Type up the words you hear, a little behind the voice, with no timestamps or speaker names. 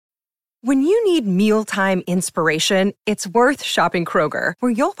When you need mealtime inspiration, it's worth shopping Kroger,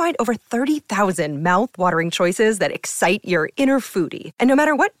 where you'll find over 30,000 mouth-watering choices that excite your inner foodie. And no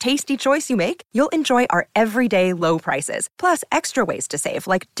matter what tasty choice you make, you'll enjoy our everyday low prices, plus extra ways to save,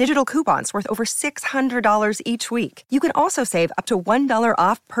 like digital coupons worth over $600 each week. You can also save up to $1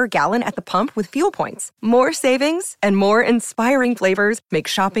 off per gallon at the pump with fuel points. More savings and more inspiring flavors make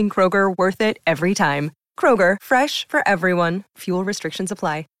shopping Kroger worth it every time. Kroger, fresh for everyone. Fuel restrictions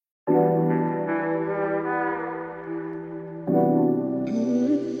apply.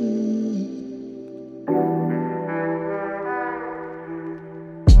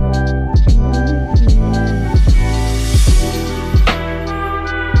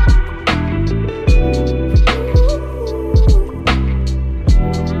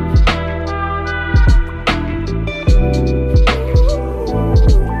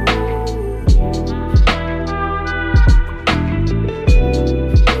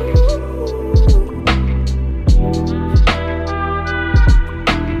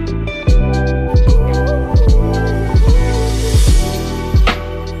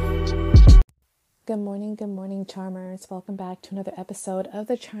 Good morning, Charmers. Welcome back to another episode of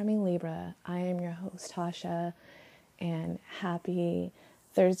The Charming Libra. I am your host, Tasha, and happy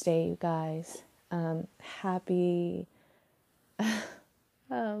Thursday, you guys. Happy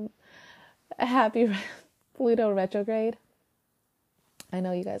Pluto retrograde. I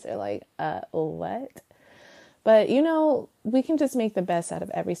know you guys are like, what? But, we can just make the best out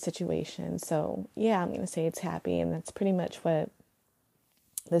of every situation. So, yeah, I'm going to say it's happy, and that's pretty much what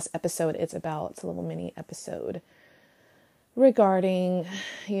this episode is about. It's a little mini episode regarding,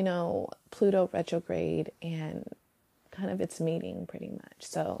 Pluto retrograde and kind of its meaning pretty much.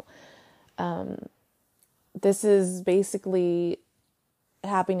 So, this is basically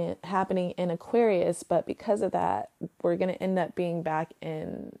happening in Aquarius, but because of that, we're going to end up being back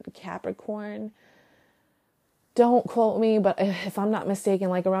in Capricorn. Don't quote me, but if I'm not mistaken,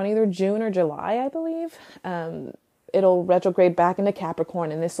 like around either June or July, I believe, it'll retrograde back into Capricorn,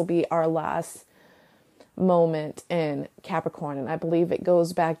 and this will be our last moment in Capricorn. And I believe it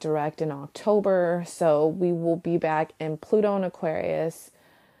goes back direct in October. So we will be back in Pluto and Aquarius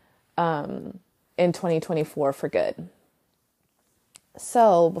in 2024 for good.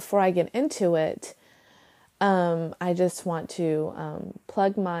 So before I get into it, I just want to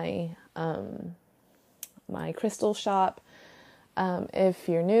plug my my crystal shop. If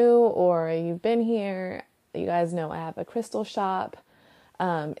you're new or you've been here, you guys know I have a crystal shop.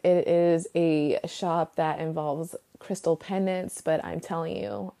 It is a shop that involves crystal pendants, but I'm telling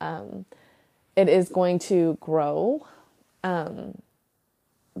you, it is going to grow,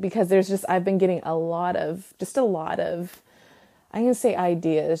 because I've been getting a lot of, I can say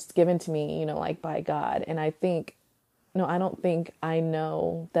ideas given to me, like by God. And I don't think I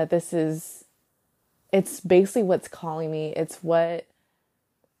know that it's basically what's calling me. It's what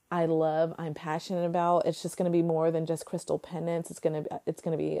I love, I'm passionate about. It's just going to be more than just crystal pendants. It's going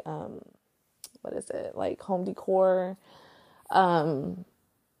to be, what is it? Like home decor. That's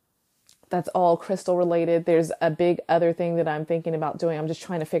all crystal related. There's a big other thing that I'm thinking about doing. I'm just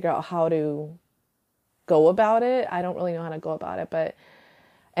trying to figure out how to go about it. I don't really know how to go about it,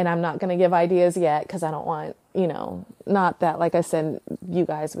 and I'm not going to give ideas yet because I don't want, not that, like I said, you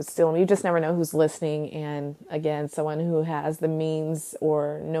guys would steal me. You just never know who's listening. And again, someone who has the means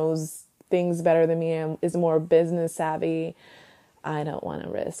or knows things better than me and is more business savvy, I don't want to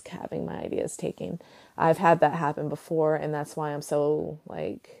risk having my ideas taken. I've had that happen before, and that's why I'm so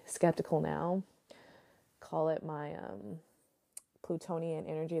skeptical now. Call it my Plutonian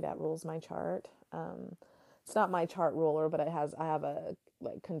energy that rules my chart. It's not my chart ruler, but I have a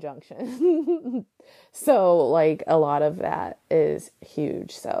conjunction. So a lot of that is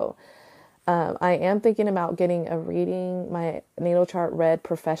huge. So I am thinking about getting a reading, my natal chart read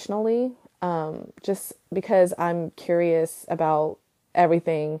professionally, just because I'm curious about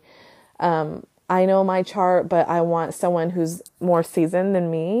everything. I know my chart, but I want someone who's more seasoned than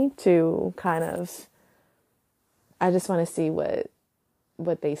me to I just want to see what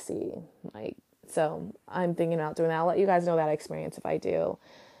they see. So I'm thinking about doing that. I'll let you guys know that experience if I do.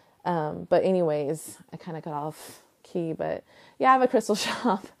 But anyways, I kind of got off key, but yeah, I have a crystal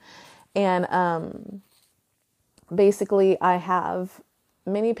shop, and basically I have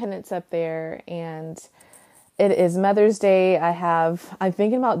many pendants up there, and it is Mother's Day. I'm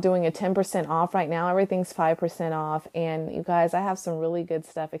thinking about doing a 10% off right now. Everything's 5% off. And you guys, I have some really good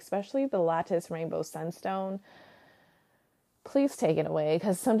stuff, especially the Lattice Rainbow Sunstone. Please take it away,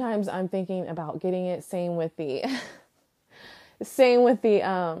 because sometimes I'm thinking about getting it. Same with the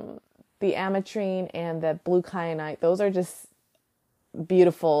ametrine and the blue kyanite. Those are just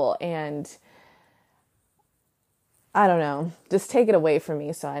beautiful, and I don't know, just take it away from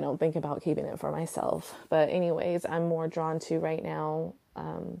me so I don't think about keeping it for myself. But anyways, I'm more drawn to right now,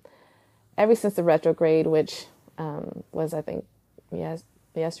 ever since the retrograde, which was, I think,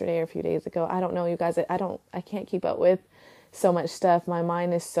 yesterday or a few days ago. I don't know, you guys. I can't keep up with so much stuff. My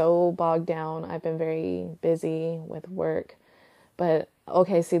mind is so bogged down. I've been very busy with work. But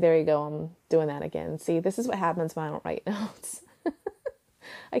okay, see, there you go. I'm doing that again. See, this is what happens when I don't write notes.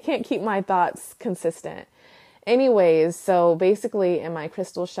 I can't keep my thoughts consistent. Anyways, so basically in my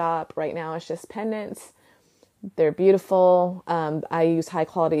crystal shop right now, it's just pendants. They're beautiful. I use high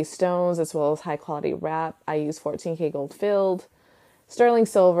quality stones as well as high quality wrap. I use 14K gold filled, sterling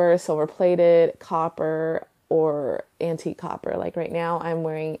silver, silver plated, copper, or antique copper. Like right now I'm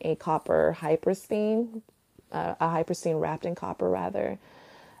wearing a copper hyperstein, a hyperstein wrapped in copper rather,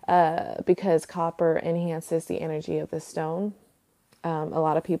 because copper enhances the energy of the stone. A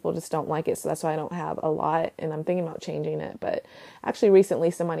lot of people just don't like it, so that's why I don't have a lot, and I'm thinking about changing it. But actually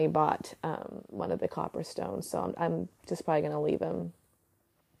recently somebody bought one of the copper stones, so I'm just probably going to leave them.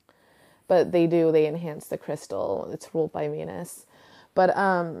 But they enhance the crystal. It's ruled by Venus. But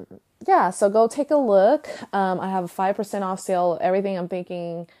yeah, so go take a look. I have a 5% off sale of everything. I'm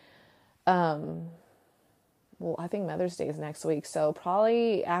thinking, well, I think Mother's Day is next week, so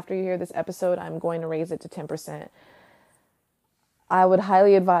probably after you hear this episode, I'm going to raise it to 10%. I would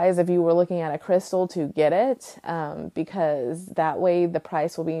highly advise, if you were looking at a crystal, to get it, because that way the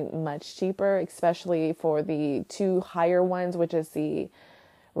price will be much cheaper, especially for the two higher ones, which is the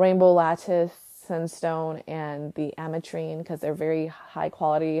rainbow lattice sunstone and the ametrine, because they're very high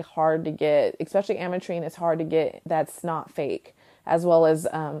quality, hard to get, especially ametrine is hard to get. That's not fake, as well as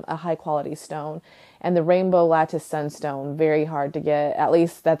a high quality stone. And the rainbow lattice sunstone, very hard to get. At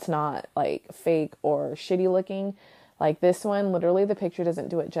least that's not like fake or shitty looking. Like this one, literally the picture doesn't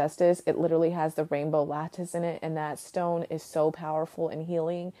do it justice. It literally has the rainbow lattice in it, and that stone is so powerful and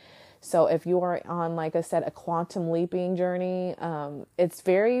healing. So if you are on, like I said, a quantum leaping journey, it's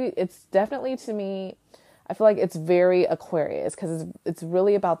definitely, to me, I feel like it's very Aquarius, because it's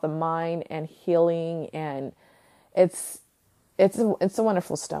really about the mind and healing, and it's a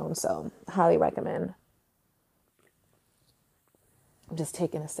wonderful stone. So highly recommend. I'm just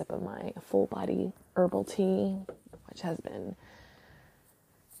taking a sip of my full body herbal tea, which has been,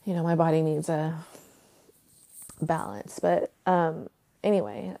 my body needs a balance. But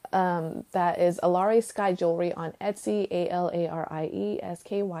anyway, that is Alari Sky Jewelry on Etsy, ALARIESKYE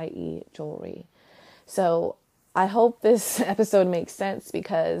Jewelry. So I hope this episode makes sense,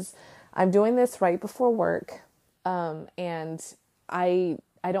 because I'm doing this right before work, and I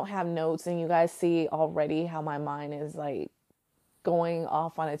don't have notes, and you guys see already how my mind is like going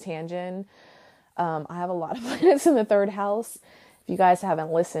off on a tangent. I have a lot of planets in the third house. If you guys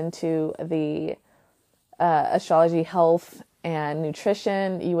haven't listened to the astrology, health, and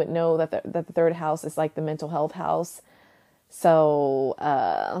nutrition, you would know that the third house is like the mental health house. So,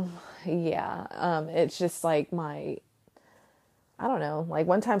 it's just like I don't know, like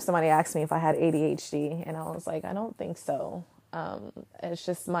one time somebody asked me if I had ADHD, and I was like, I don't think so. It's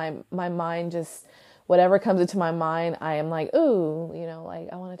just my mind, just whatever comes into my mind, I am like, ooh, like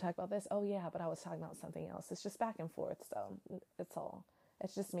I want to talk about this. Oh yeah, but I was talking about something else. It's just back and forth. So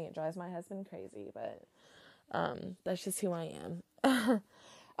it's just me. It drives my husband crazy, but that's just who I am.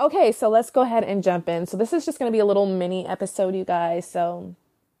 Okay, so let's go ahead and jump in. So this is just going to be a little mini episode, you guys. So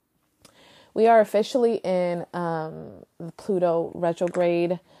we are officially in Pluto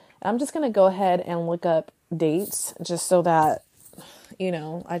retrograde. I'm just going to go ahead and look up dates, just so that,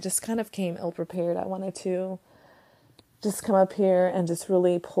 I just kind of came ill prepared. I wanted to just come up here and just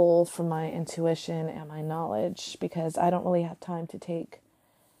really pull from my intuition and my knowledge, because I don't really have time to take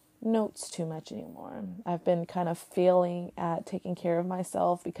notes too much anymore. I've been kind of failing at taking care of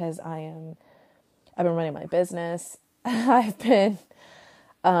myself, because I've been running my business. I've been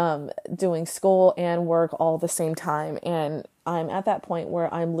doing school and work all the same time, and I'm at that point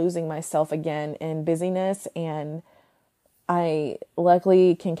where I'm losing myself again in busyness, and I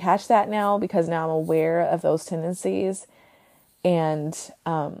luckily can catch that now, because now I'm aware of those tendencies, and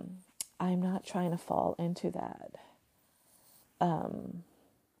I'm not trying to fall into that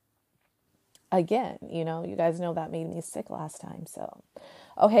again. You guys know that made me sick last time. So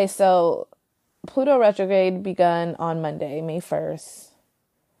okay, so Pluto retrograde begun on Monday, May 1st,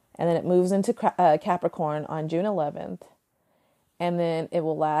 and then it moves into Capricorn on June 11th, and then it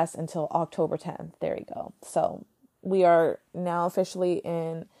will last until October 10th. There you go. So we are now officially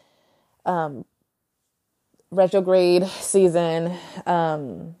in retrograde season,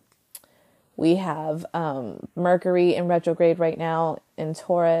 We have Mercury in retrograde right now in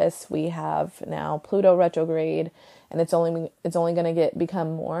Taurus. We have now Pluto retrograde, and it's only going to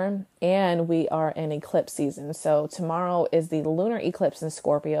become more. And we are in eclipse season. So tomorrow is the lunar eclipse in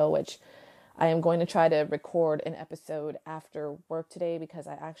Scorpio, which I am going to try to record an episode after work today because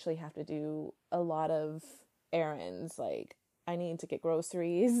I actually have to do a lot of errands. Like, I need to get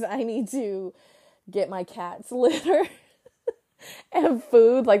groceries. I need to get my cat's litter and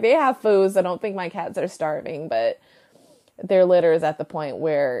food. Like, they have food, so I don't think my cats are starving, but their litter is at the point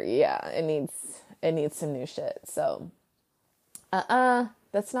where, yeah, it needs some new shit. So,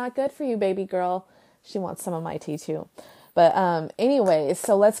 that's not good for you, baby girl. She wants some of my tea too. But, anyway,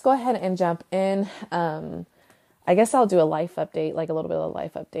 so let's go ahead and jump in. I guess I'll do a life update, like a little bit of a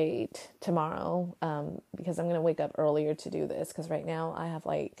life update tomorrow, because I'm going to wake up earlier to do this. Cause right now I have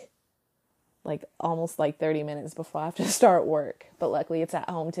like almost 30 minutes before I have to start work, but luckily it's at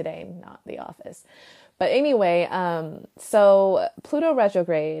home today, not the office. But anyway, so Pluto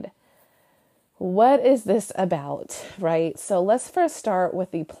retrograde, what is this about, right? So let's first start with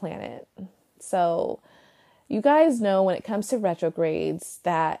the planet. So you guys know when it comes to retrogrades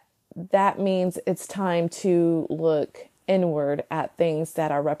that means it's time to look inward at things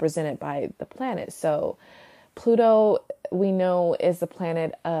that are represented by the planet. So Pluto, we know, is the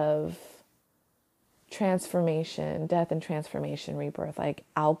planet of transformation, death and transformation, rebirth, like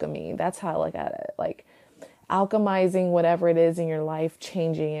alchemy. That's how I look at it. Like alchemizing whatever it is in your life,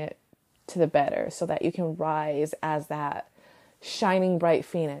 changing it to the better so that you can rise as that shining bright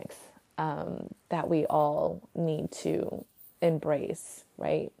phoenix that we all need to embrace,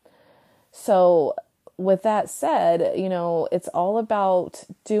 right? So with that said, it's all about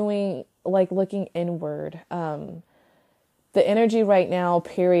looking inward. The energy right now,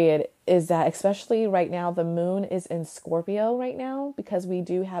 period, is that, especially right now, the moon is in Scorpio right now because we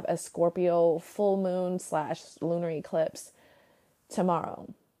do have a Scorpio full moon / lunar eclipse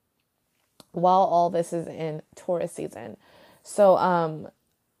tomorrow while all this is in Taurus season. So,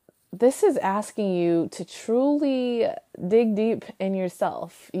 this is asking you to truly dig deep in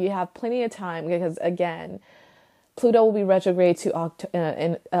yourself. You have plenty of time because, again, Pluto will be retrograde to all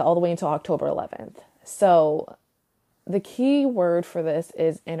the way until October 11th. So the key word for this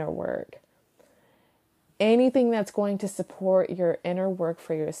is inner work. Anything that's going to support your inner work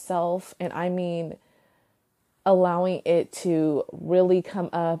for yourself, and I mean allowing it to really come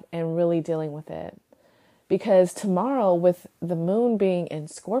up and really dealing with it. Because tomorrow, with the moon being in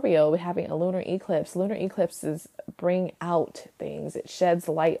Scorpio, having a lunar eclipses bring out things. It sheds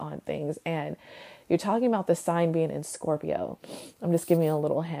light on things. And you're talking about the sign being in Scorpio. I'm just giving you a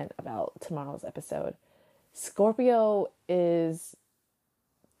little hint about tomorrow's episode. Scorpio is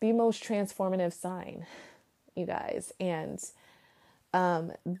the most transformative sign, you guys. And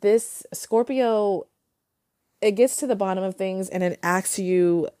this Scorpio, it gets to the bottom of things and it asks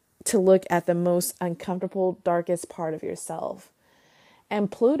you to look at the most uncomfortable, darkest part of yourself. And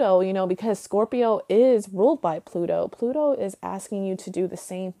Pluto, because Scorpio is ruled by Pluto, Pluto is asking you to do the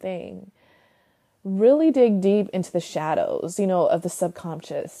same thing. Really dig deep into the shadows, of the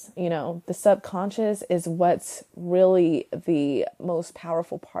subconscious. The subconscious is what's really the most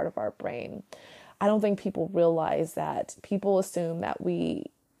powerful part of our brain. I don't think people realize that. People assume that we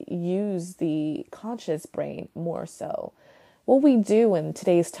use the conscious brain more so. Well, we do in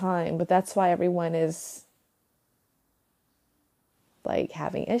today's time, but that's why everyone is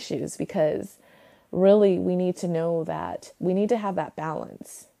having issues, because really we need to know that we need to have that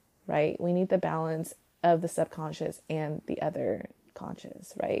balance, right? We need the balance of the subconscious and the other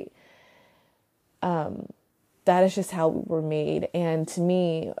conscious, right? That is just how we were made. And to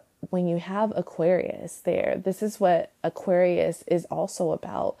me, when you have Aquarius there, this is what Aquarius is also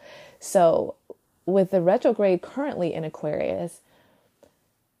about. So with the retrograde currently in Aquarius,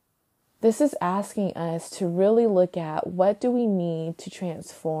 this is asking us to really look at what do we need to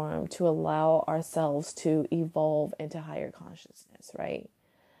transform to allow ourselves to evolve into higher consciousness, right?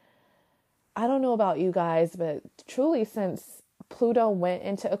 I don't know about you guys, but truly since Pluto went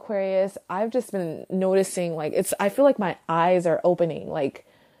into Aquarius, I've just been noticing I feel like my eyes are opening,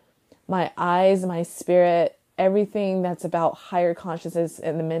 my eyes, my spirit, everything that's about higher consciousness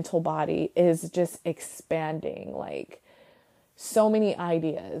and the mental body is just expanding. So many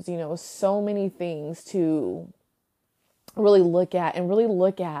ideas, so many things to really look at and really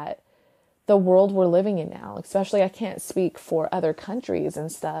look at the world we're living in now. Especially, I can't speak for other countries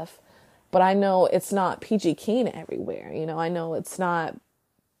and stuff, but I know it's not peachy keen everywhere. I know it's not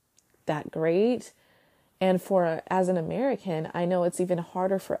that great. And as an American, I know it's even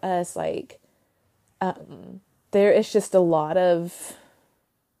harder for us. There is just a lot of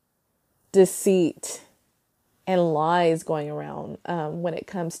deceit and lies going around when it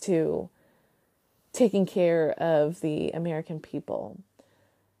comes to taking care of the American people.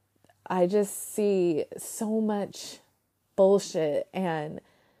 I just see so much bullshit and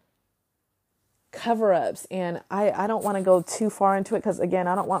cover-ups, and I don't want to go too far into it because, again,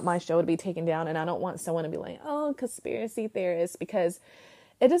 I don't want my show to be taken down, and I don't want someone to be like, oh, conspiracy theorists, because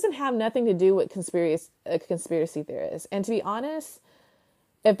it doesn't have nothing to do with conspiracy theorists. And to be honest,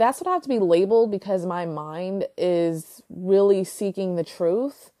 if that's what I have to be labeled because my mind is really seeking the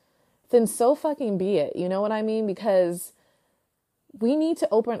truth, then so fucking be it. You know what I mean? Because we need to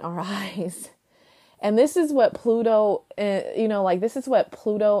open our eyes. And this is what Pluto, this is what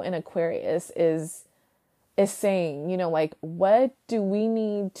Pluto and Aquarius is saying, what do we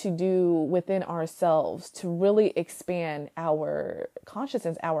need to do within ourselves to really expand our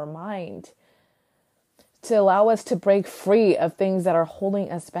consciousness, our mind, to allow us to break free of things that are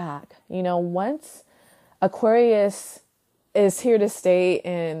holding us back. Once Aquarius is here to stay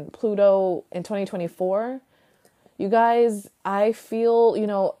in Pluto in 2024, you guys, I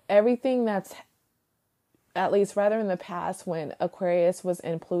feel, everything that's, at least rather in the past when Aquarius was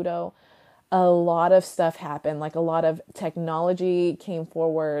in Pluto, a lot of stuff happened. Like a lot of technology came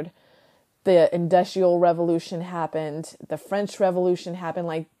forward. The Industrial Revolution happened. The French Revolution happened.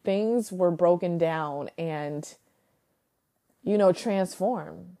 Like things were broken down and,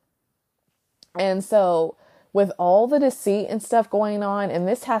 transformed. And so with all the deceit and stuff going on, and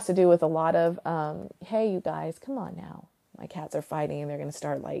this has to do with a lot of, hey, you guys, come on now. My cats are fighting and they're going to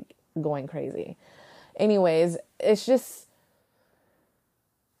start like going crazy. Anyways, it's just,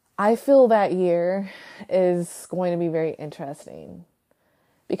 I feel that year is going to be very interesting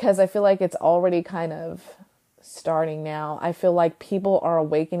because I feel like it's already kind of starting now. I feel like people are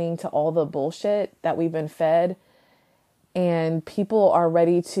awakening to all the bullshit that we've been fed, and people are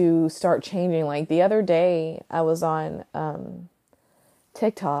ready to start changing. Like the other day I was on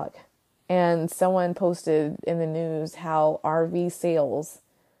TikTok and someone posted in the news how RV sales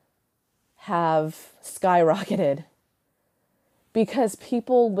have skyrocketed because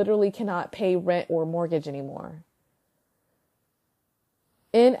people literally cannot pay rent or mortgage anymore.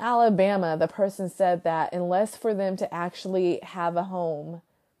 In Alabama, the person said that unless for them to actually have a home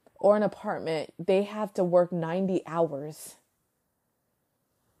or an apartment, they have to work 90 hours.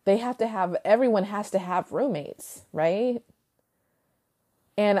 Everyone has to have roommates, right?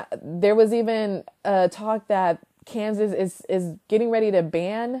 And there was even talk that Kansas is getting ready to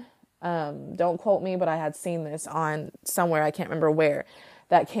ban, don't quote me, but I had seen this on somewhere, I can't remember where,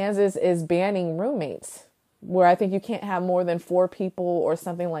 that Kansas is banning roommates, where I think you can't have more than 4 people or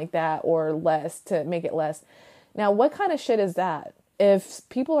something like that, or less, to make it less. Now, what kind of shit is that? If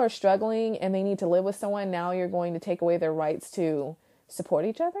people are struggling and they need to live with someone, now you're going to take away their rights to support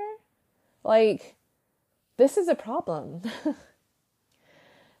each other? Like, this is a problem.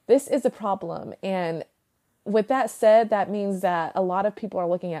 This is a problem. And with that said, that means that a lot of people are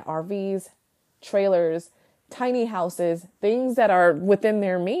looking at RVs, trailers, tiny houses, things that are within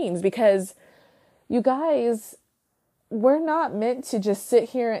their means, because you guys, we're not meant to just sit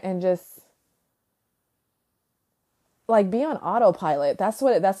here and just like be on autopilot. That's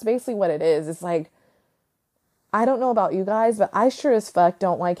basically what it is. It's like, I don't know about you guys, but I sure as fuck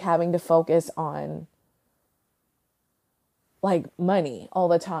don't like having to focus on like money all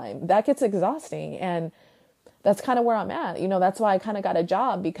the time. That gets exhausting. And that's kind of where I'm at. That's why I kind of got a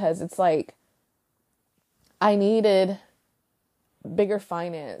job, because it's like I needed bigger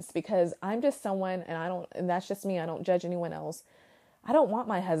finance, because I'm just someone, and that's just me. I don't judge anyone else. I don't want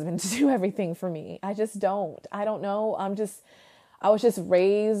my husband to do everything for me. I just don't. I don't know. I was just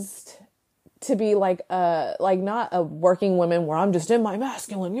raised to be like not a working woman where I'm just in my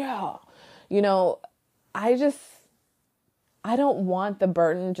masculine. Yeah. I don't want the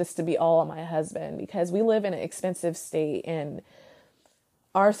burden just to be all on my husband, because we live in an expensive state, and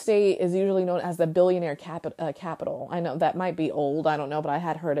our state is usually known as the billionaire capital. I know that might be old. I don't know, but I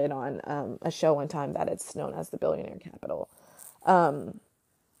had heard it on a show one time that it's known as the billionaire capital.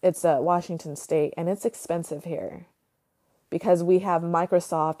 It's Washington State, and it's expensive here because we have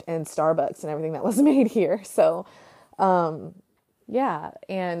Microsoft and Starbucks and everything that was made here. So, yeah,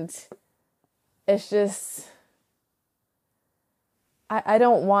 and it's just, I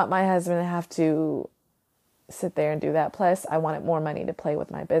don't want my husband to have to sit there and do that. Plus, I wanted more money to play with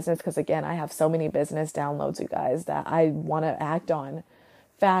my business, because again, I have so many business downloads, you guys, that I want to act on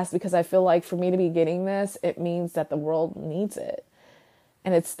fast, because I feel like for me to be getting this, it means that the world needs it.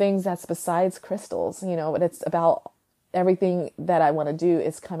 And it's things that's besides crystals, but it's about everything that I want to do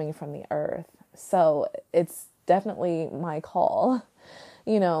is coming from the earth. So it's definitely my call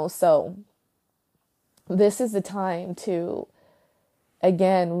So this is the time to,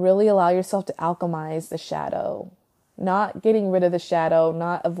 again, really allow yourself to alchemize the shadow, not getting rid of the shadow,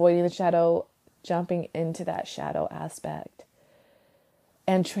 not avoiding the shadow, jumping into that shadow aspect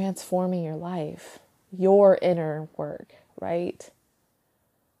and transforming your life, your inner work, right?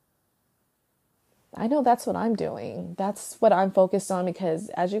 I know that's what I'm doing. That's what I'm focused on because,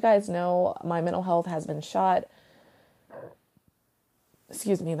 as you guys know, my mental health has been shot.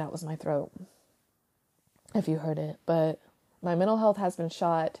 Excuse me, that was my throat, if you heard it. But my mental health has been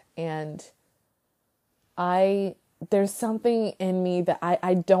shot, and there's something in me that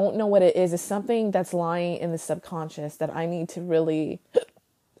I don't know what it is. It's something that's lying in the subconscious that I need to really,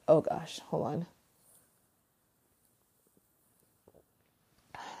 oh gosh, hold on.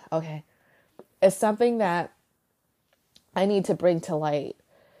 Okay. It's something that I need to bring to light.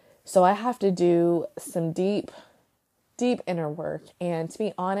 So I have to do some deep inner work. And to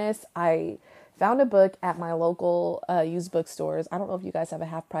be honest, I found a book at my local used bookstores. I don't know if you guys have a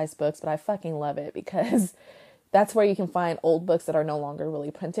half price books, but I fucking love it because that's where you can find old books that are no longer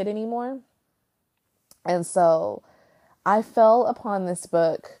really printed anymore. And so I fell upon this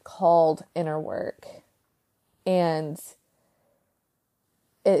book called Inner Work. And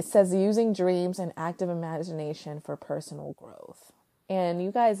it says using dreams and active imagination for personal growth. And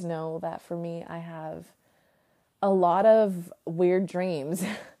you guys know that for me, I have a lot of weird dreams.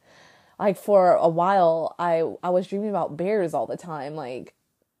 Like for a while, I was dreaming about bears all the time. Like,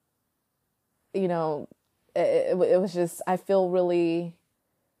 it was just, I feel really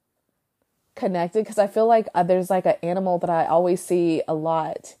connected because I feel like there's like an animal that I always see a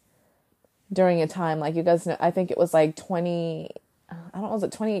lot during a time. Like you guys know, I think it was like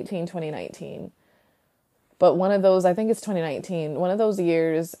 2018, 2019. But one of those, I think it's 2019, one of those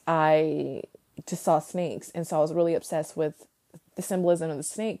years I just saw snakes. And so I was really obsessed with the symbolism of the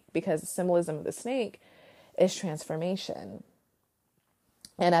snake because the symbolism of the snake is transformation.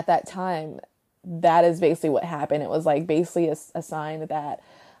 And at that time, that is basically what happened. It was like basically a sign that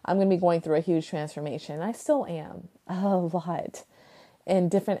I'm going to be going through a huge transformation. And I still am a lot in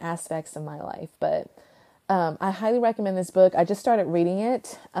different aspects of my life. But I highly recommend this book. I just started reading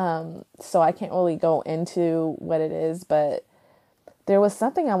it, so I can't really go into what it is, but there was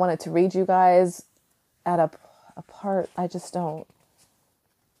something I wanted to read you guys at a part. I just don't,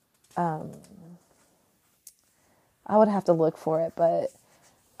 I would have to look for it, but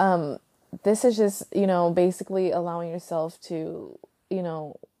this is just, basically allowing yourself to,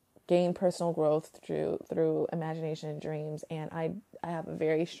 gain personal growth through imagination and dreams, and I have a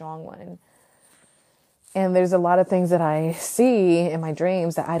very strong one. And there's a lot of things that I see in my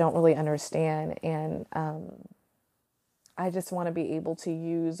dreams that I don't really understand. And I just want to be able to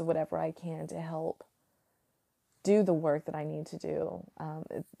use whatever I can to help do the work that I need to do.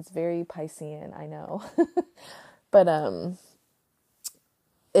 It's very Piscean, I know. But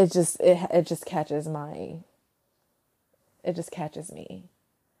it just catches me.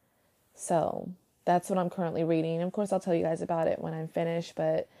 So that's what I'm currently reading. Of course, I'll tell you guys about it when I'm finished,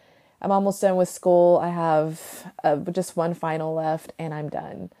 but I'm almost done with school. I have just one final left and I'm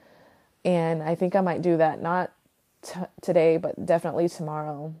done. And I think I might do that, not today, but definitely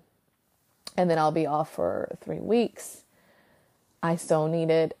tomorrow. And then I'll be off for 3 weeks. I so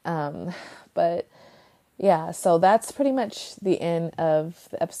need it. But yeah, so that's pretty much the end of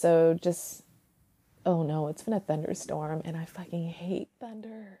the episode. Just, oh no, it's been a thunderstorm and I fucking hate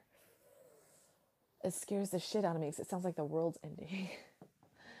thunder. It scares the shit out of me because it sounds like the world's ending.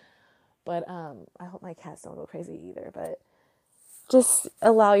 But I hope my cats don't go crazy either. But just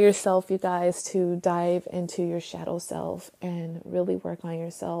allow yourself, you guys, to dive into your shadow self and really work on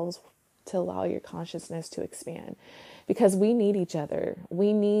yourselves to allow your consciousness to expand. Because we need each other.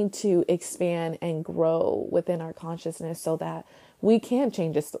 We need to expand and grow within our consciousness so that we can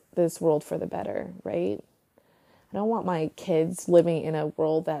change this world for the better, right? I don't want my kids living in a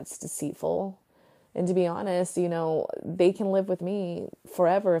world that's deceitful. And to be honest, they can live with me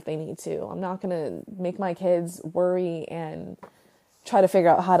forever if they need to. I'm not going to make my kids worry and try to figure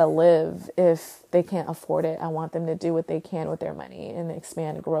out how to live if they can't afford it. I want them to do what they can with their money and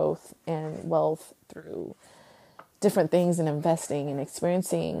expand growth and wealth through different things and investing and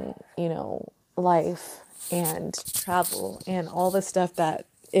experiencing, life and travel and all the stuff that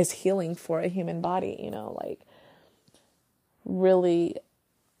is healing for a human body, like really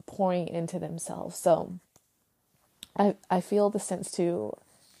pouring into themselves. So I feel the sense to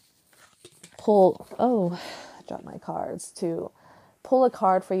pull, I dropped my cards, to pull a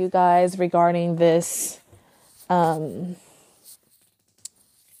card for you guys regarding this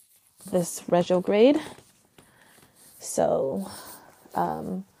this retrograde. So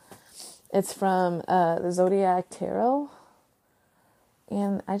It's from the Zodiac Tarot.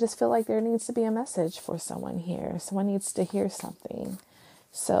 And I just feel like there needs to be a message for someone here. Someone needs to hear something.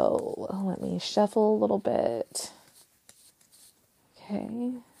 So let me shuffle a little bit.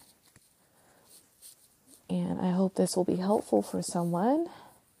 Okay. And I hope this will be helpful for someone.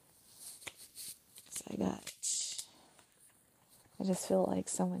 So I just feel like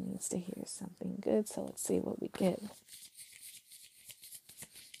someone needs to hear something good. So let's see what we get.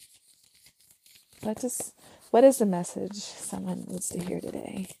 What is the message someone needs to hear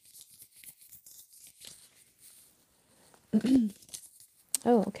today?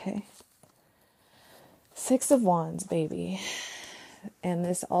 Oh, okay. Six of Wands, baby. And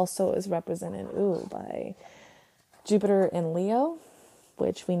this also is represented, by Jupiter and Leo,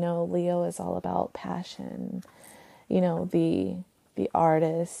 which we know Leo is all about passion, the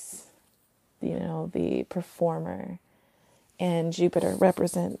artist, the performer. And Jupiter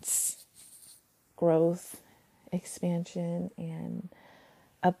represents growth, expansion, and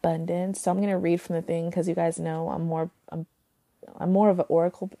abundance. So I'm going to read from the thing because you guys know I'm more of an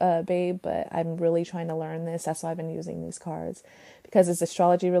oracle babe, but I'm really trying to learn this. That's why I've been using these cards, because it's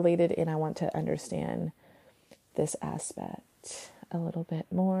astrology related and I want to understand this aspect a little bit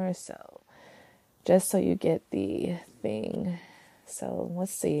more. So just so you get the thing. So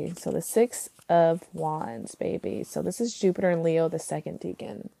let's see. So the Six of Wands, baby. So this is Jupiter and Leo, the second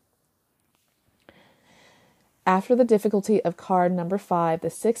decan. After the difficulty of card number 5,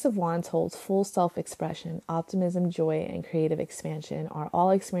 the Six of Wands holds full self-expression, optimism, joy, and creative expansion are all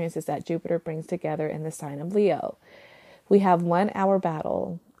experiences that Jupiter brings together in the sign of Leo. We have 1 hour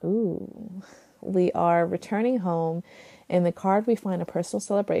battle. We are returning home. In the card, we find a personal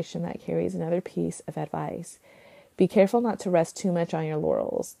celebration that carries another piece of advice. Be careful not to rest too much on your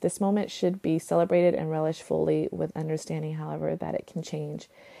laurels. This moment should be celebrated and relished fully, with understanding, however, that it can change.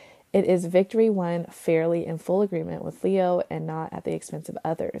 It is victory won fairly in full agreement with Leo and not at the expense of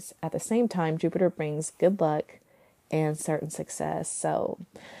others. At the same time, Jupiter brings good luck and certain success. So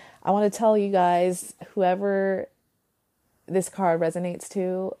I want to tell you guys, whoever this card resonates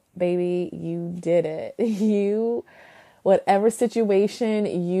to, baby, you did it. Whatever situation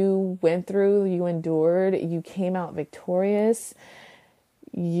you went through, you endured, you came out victorious.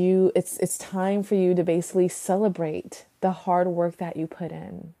 It's time for you to basically celebrate the hard work that you put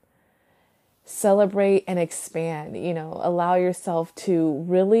in. Celebrate and expand, allow yourself to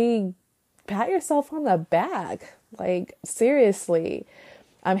really pat yourself on the back. Like, seriously,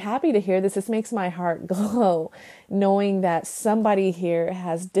 I'm happy to hear this. This makes my heart glow, knowing that somebody here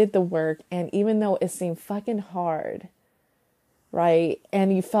has did the work. And even though it seemed fucking hard, right?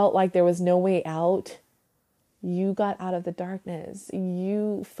 And you felt like there was no way out, you got out of the darkness.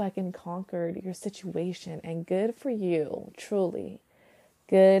 You fucking conquered your situation, and good for you, truly.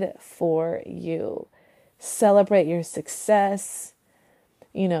 Good for you. Celebrate your success,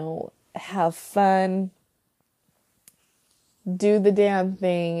 have fun, do the damn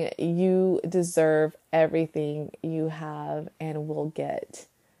thing. You deserve everything you have and will get.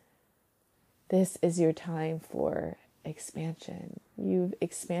 This is your time for expansion. You've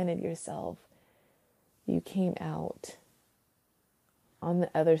expanded yourself. You came out on the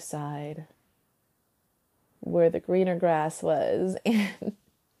other side where the greener grass was, and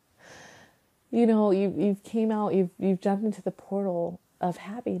you've came out, you've jumped into the portal of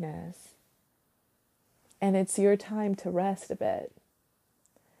happiness, and it's your time to rest a bit.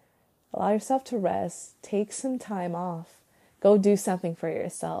 Allow yourself to rest. Take some time off. Go do something for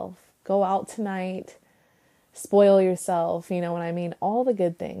yourself. Go out tonight. Spoil yourself. You know what I mean? All the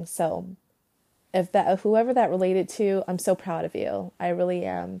good things. So whoever that related to, I'm so proud of you. I really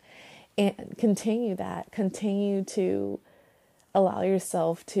am. And continue that. Continue to allow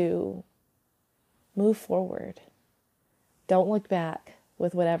yourself to move forward. Don't look back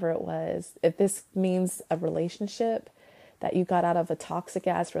with whatever it was. If this means a relationship, that you got out of a toxic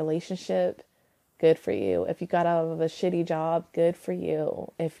ass relationship, good for you. If you got out of a shitty job, good for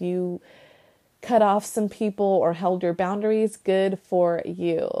you. If you cut off some people or held your boundaries, good for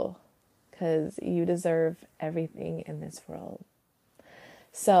you. Because you deserve everything in this world.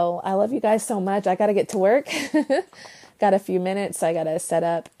 So I love you guys so much. I got to get to work. Got a few minutes. I got to set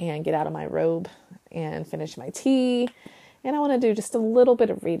up and get out of my robe and finish my tea. And I want to do just a little bit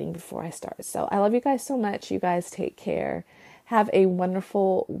of reading before I start. So I love you guys so much. You guys take care. Have a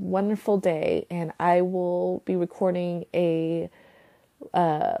wonderful, wonderful day. And I will be recording a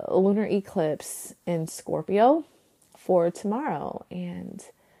lunar eclipse in Scorpio for tomorrow. And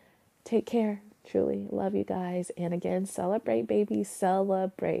take care. Truly love you guys. And again, celebrate, baby,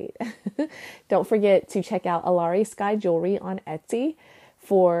 celebrate. Don't forget to check out Alari Sky Jewelry on Etsy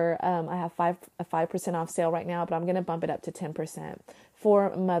for, I have a 5% off sale right now, but I'm going to bump it up to 10%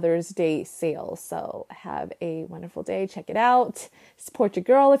 for Mother's Day sales. So have a wonderful day. Check it out. Support your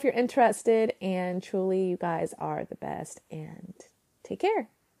girl if you're interested. And truly, you guys are the best. And take care.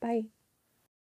 Bye.